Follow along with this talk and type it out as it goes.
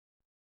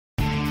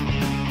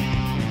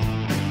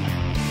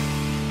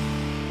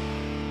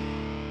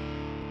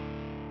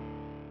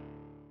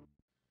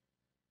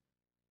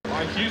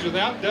Hughes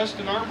without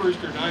Dustin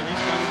Armbruster tonight.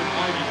 He's kind of been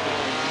mighty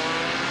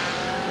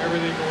for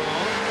everything going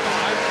on.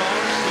 5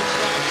 cars,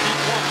 6 laps, heat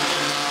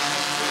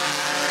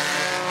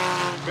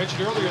 1.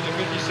 Mentioned earlier in the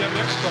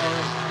 57X car,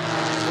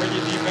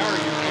 Brady D.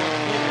 Barry, you can't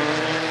keep it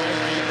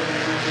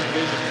in the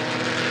division.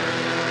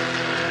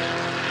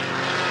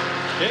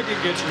 Higgin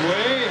gets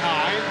way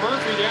high.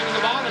 Murphy down in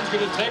the bottom is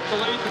going to take the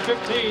lead to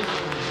 15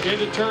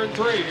 into turn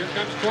 3. Here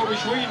comes Toby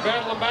Schween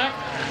battling back.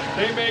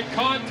 They make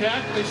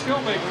contact. They still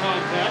make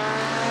contact.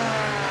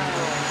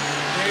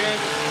 And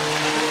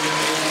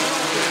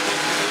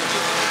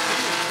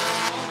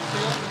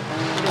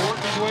going to work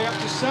his way up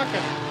to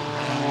second.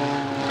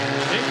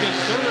 Higgin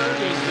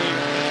third is the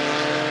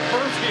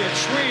Murphy and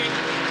Schween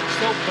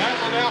still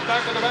battling out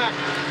back in the back.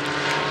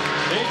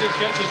 David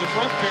catches the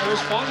front pair.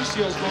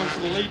 Fonesteel's going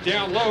for the lead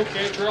down low.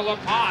 Cantrell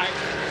up high.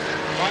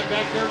 Right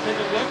back there, take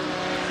a look.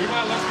 He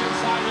might left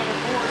inside number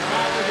 4.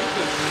 Tyler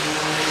Hickman.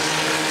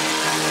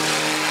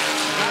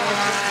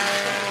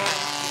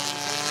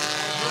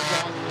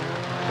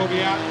 Will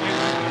be out in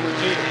number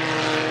 2.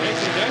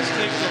 Hickman does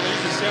take the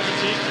lead to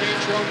 17.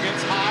 Cantrell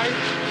gets high.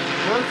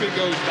 Murphy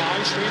goes by.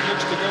 Schween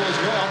looks to go as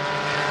well.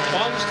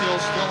 Fonesteel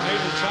still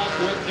hanging the top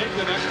with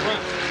Hickman up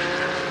front.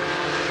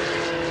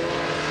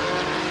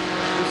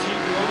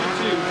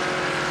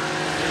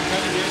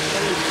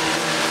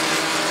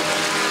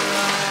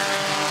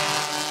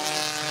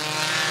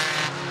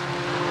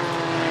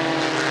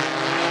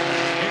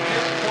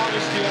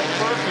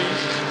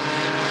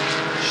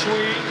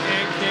 Schween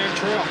and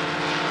Cantrell.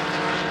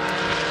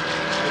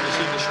 Good to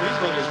see the Schween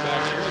brothers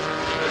back here.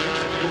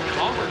 The old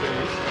Palmer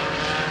days.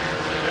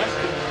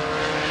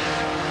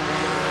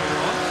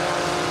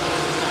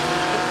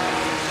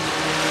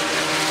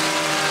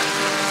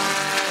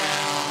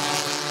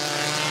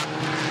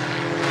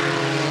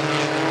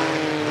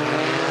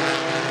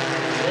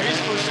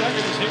 Race for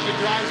second as Hickman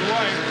drives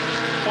away.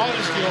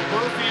 Fonesteel,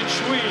 Murphy, and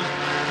Schween.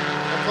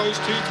 They're close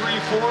 2, 3,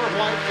 4.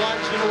 White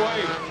flags in the way.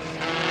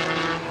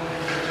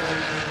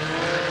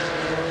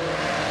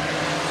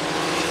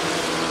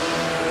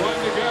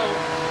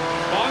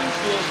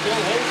 Still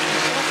holding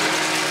second.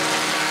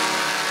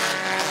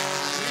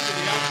 To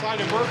the outside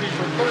of Murphy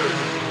for third.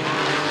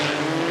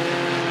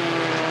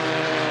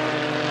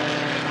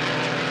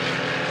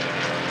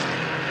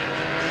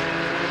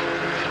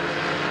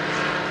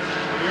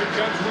 And here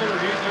comes winner.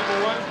 He's number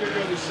 1. Going to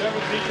go to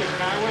 17th at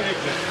Kyle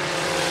Hickman.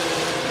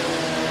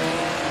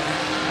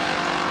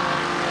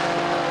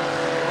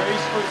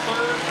 Race for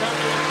third.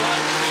 Coming to the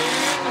flag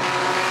stand.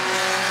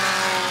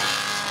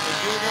 It's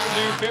going to go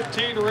to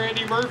 15,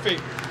 Randy Murphy.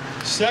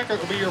 Second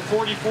will be your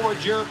 44,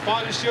 Jarrett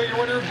Fonesteel, your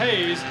winner of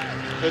Hayes.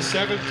 The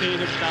 17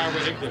 of Kyle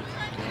Hickman.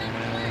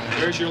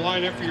 There's your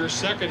lineup for your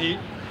second heat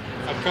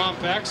of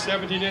compact.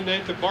 17 and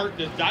 8 to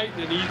Barton and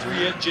Dighton, and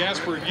E3 at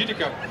Jasper and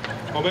Utica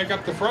will make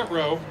up the front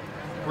row.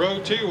 Row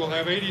 2 will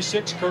have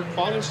 86, Kirk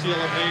Fonesteel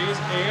of Hayes,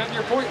 and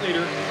your point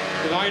leader,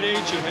 the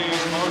 9H of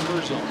Hayes, Mark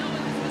Herzog.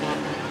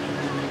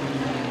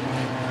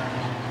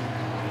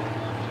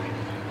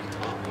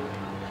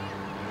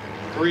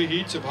 Three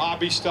heats of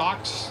hobby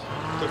stocks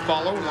to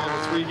follow, along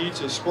with 3 heats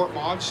of sport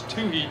mods,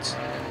 2 heats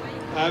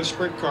of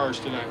sprint cars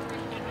tonight.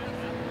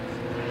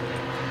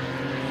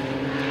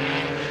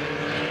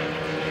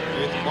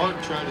 Nathan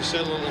Martin trying to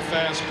set a little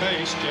fast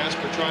pace.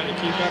 Jasper trying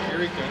to keep up. Here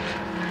he comes,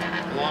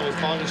 along with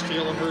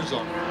Fonesteel and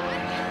Herzog.